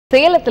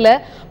சேலத்துல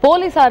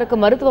போலீசாருக்கு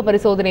மருத்துவ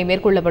பரிசோதனை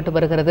மேற்கொள்ளப்பட்டு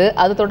வருகிறது.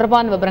 அது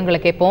தொடர்பான விவரங்களை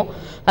கேட்போம்.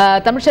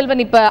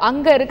 தமிழ்செல்வன், இப்ப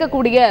அங்க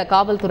இருக்கக்கூடிய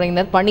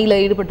காவல்துறையினர், பணியில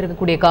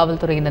ஈடுபட்டிருக்கக்கூடிய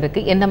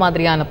காவல்துறையினருக்கு என்ன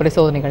மாதிரியான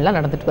பரிசோதனைகள்லாம்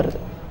நடந்துட்டு வருது?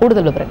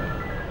 கூடுதல் விவரங்கள்.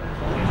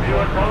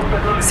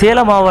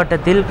 சேலம்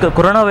மாவட்டத்தில்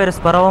கொரோனா வைரஸ்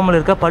பரவாமல்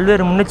இருக்க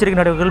பல்வேறு முன்னெச்சரிக்கை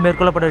நடவடிக்கைகள்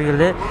மேற்கொள்ளப்பட்டு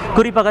வருகிறது.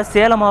 குறிப்பாக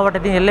சேலம்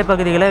மாவட்டத்தின் எல்லைப்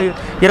பகுதிகளில்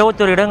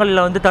 21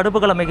 இடங்களில்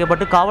தடுப்புகள்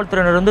அமைக்கப்பட்டு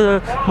காவல்துறையினர்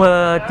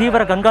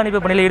தீவிர கண்காணிப்பு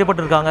பணியில்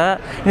ஈடுபட்டிருக்காங்க.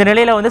 இந்த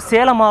நிலையில்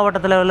சேலம்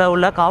மாவட்டத்தில்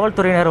உள்ள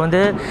காவல்துறையினர்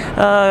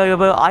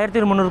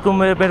 1300க்கும்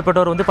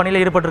மேற்பட்டோர் பணியில்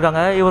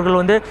ஈடுபட்டிருக்காங்க.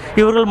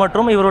 இவர்கள்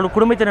மற்றும் இவர்கள்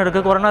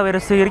குடும்பத்தினருக்கு கொரோனா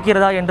வைரஸ்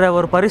இருக்கிறதா என்ற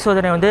ஒரு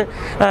பரிசோதனை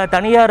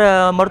தனியார்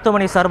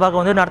மருத்துவமனை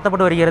சார்பாக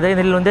நடத்தப்பட்டு வருகிறது.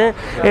 இதில்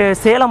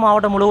சேலம்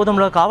மாவட்டம் முழுவதும்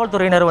உள்ள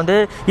காவல்துறையினர்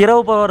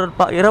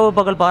இரவு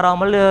பகல்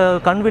பாராமல்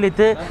கண்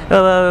விழித்து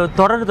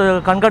தொடர்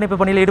கண்காணிப்பு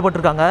பணியில்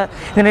ஈடுபட்டிருக்காங்க.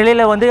 இந்த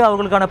நிலையில்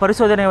அவர்களுக்கான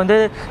பரிசோதனை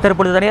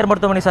தற்பொழுது தனியார்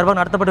மருத்துவமனை சார்பாக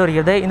நடத்தப்பட்டு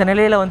வருகிறது. இந்த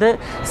நிலையில்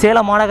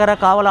சேலம் மாநகர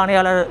காவல்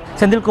ஆணையாளர்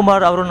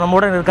செந்தில்குமார் அவர்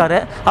நம்முடன் இருக்காரு.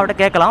 அவர்கிட்ட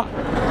கேட்கலாம்.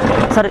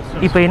 சார்,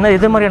 இப்போ என்ன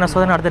எது மாதிரியான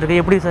சோதனை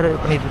நடத்திருக்கு, எப்படி சார்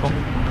பண்ணிட்டு இருக்கோம்?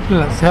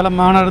 இல்லை, சேலம்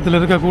மாநகரத்தில்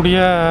இருக்கக்கூடிய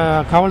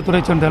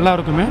காவல்துறை சேர்ந்த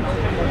எல்லாருக்குமே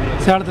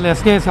சேலத்தில்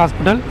எஸ்கேஎஸ்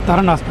ஹாஸ்பிட்டல்,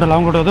 தரன் ஹாஸ்பிட்டல்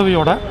அவங்களோட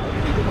உதவியோட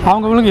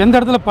அவங்களுக்கு எந்த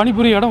இடத்துல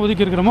பணிபுரிய இடம்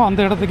ஒதுக்கி இருக்கிறோமோ அந்த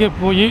இடத்துக்கே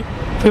போய்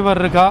ஃபீவர்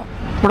இருக்கா,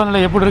 உடல்நிலை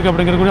எப்படி இருக்குது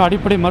அப்படிங்கிறக்கூடிய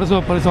அடிப்படை மருத்துவ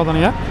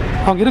பரிசோதனையை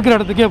அவங்க இருக்கிற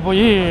இடத்துக்கே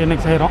போய்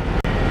இன்றைக்கி செய்கிறோம்.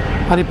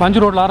 அது இப்போ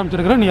 5 ரோட்டில்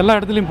ஆரம்பிச்சிருக்கிறோம். எல்லா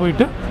இடத்துலையும்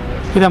போயிட்டு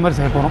இதே மாதிரி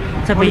செய்ய போகிறோம்.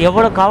 சார், இப்போ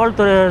எவ்வளோ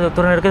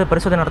காவல்துறையினருக்கு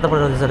பரிசோதனை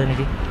நடத்தப்படுறது சார்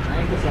இன்றைக்கி?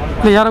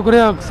 இல்லை,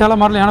 ஏறக்குறைய சேலம்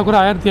மாவட்டத்தில்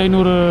ஏறக்குறைய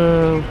 1500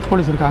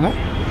 போலீஸ் இருக்காங்க.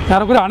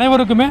 ஏறக்குறைய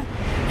அனைவருக்குமே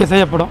இது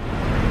செய்யப்படும்.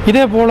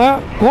 இதே போல்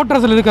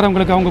கோட்ரஸில்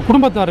இருக்கிறவங்களுக்கு அவங்க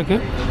குடும்பத்தாருக்கு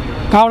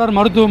காவலர்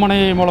மருத்துவமனை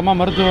மூலமாக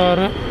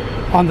மருத்துவர்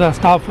அந்த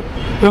ஸ்டாஃப்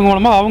இவங்க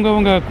மூலமாக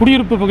அவங்கவுங்க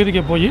குடியிருப்பு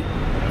பகுதிக்கு போய்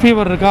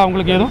ஃபீவர் இருக்கா,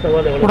 அவங்களுக்கு எதுவும்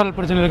உடல்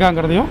பிரச்சனை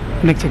இருக்காங்கிறதையும்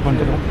இன்றைக்கி செக்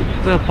பண்ணிட்டுருக்கோம்.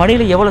 இப்போ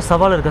பணியில் எவ்வளோ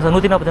சவால் இருக்குது சார்?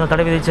 144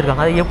 தடை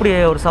விதிச்சிருக்காங்க. அது எப்படி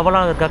ஒரு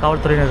சவாலாக இருக்கா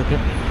காவல்துறையினருக்கு?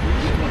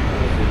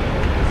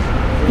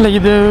 இல்லை,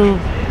 இது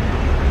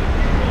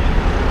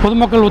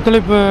பொதுமக்கள்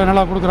ஒத்துழைப்பு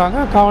நல்லா கொடுக்குறாங்க.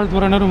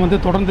 காவல்துறையினரும்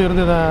தொடர்ந்து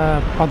இருந்து இதை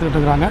பார்த்துக்கிட்டு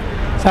இருக்கிறாங்க.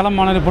 சேலம்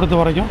மாநகரை பொறுத்த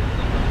வரைக்கும்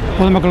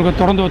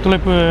பொதுமக்களுக்கு தொடர்ந்து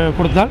ஒத்துழைப்பு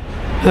கொடுத்தால்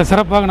இதை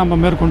சிறப்பாக நம்ம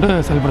மேற்கொண்டு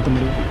செயல்படுத்த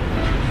முடியும்.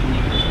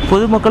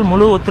 பொதுமக்கள்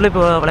முழு ஒத்துழைப்பு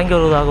வழங்கி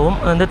வருவதாகவும்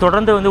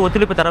தொடர்ந்து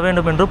ஒத்துழைப்பு தர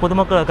வேண்டும் என்று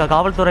பொதுமக்கள்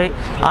காவல்துறை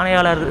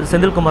ஆணையாளர்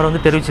செந்தில்குமார்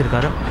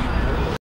தெரிவிச்சிருக்காரு.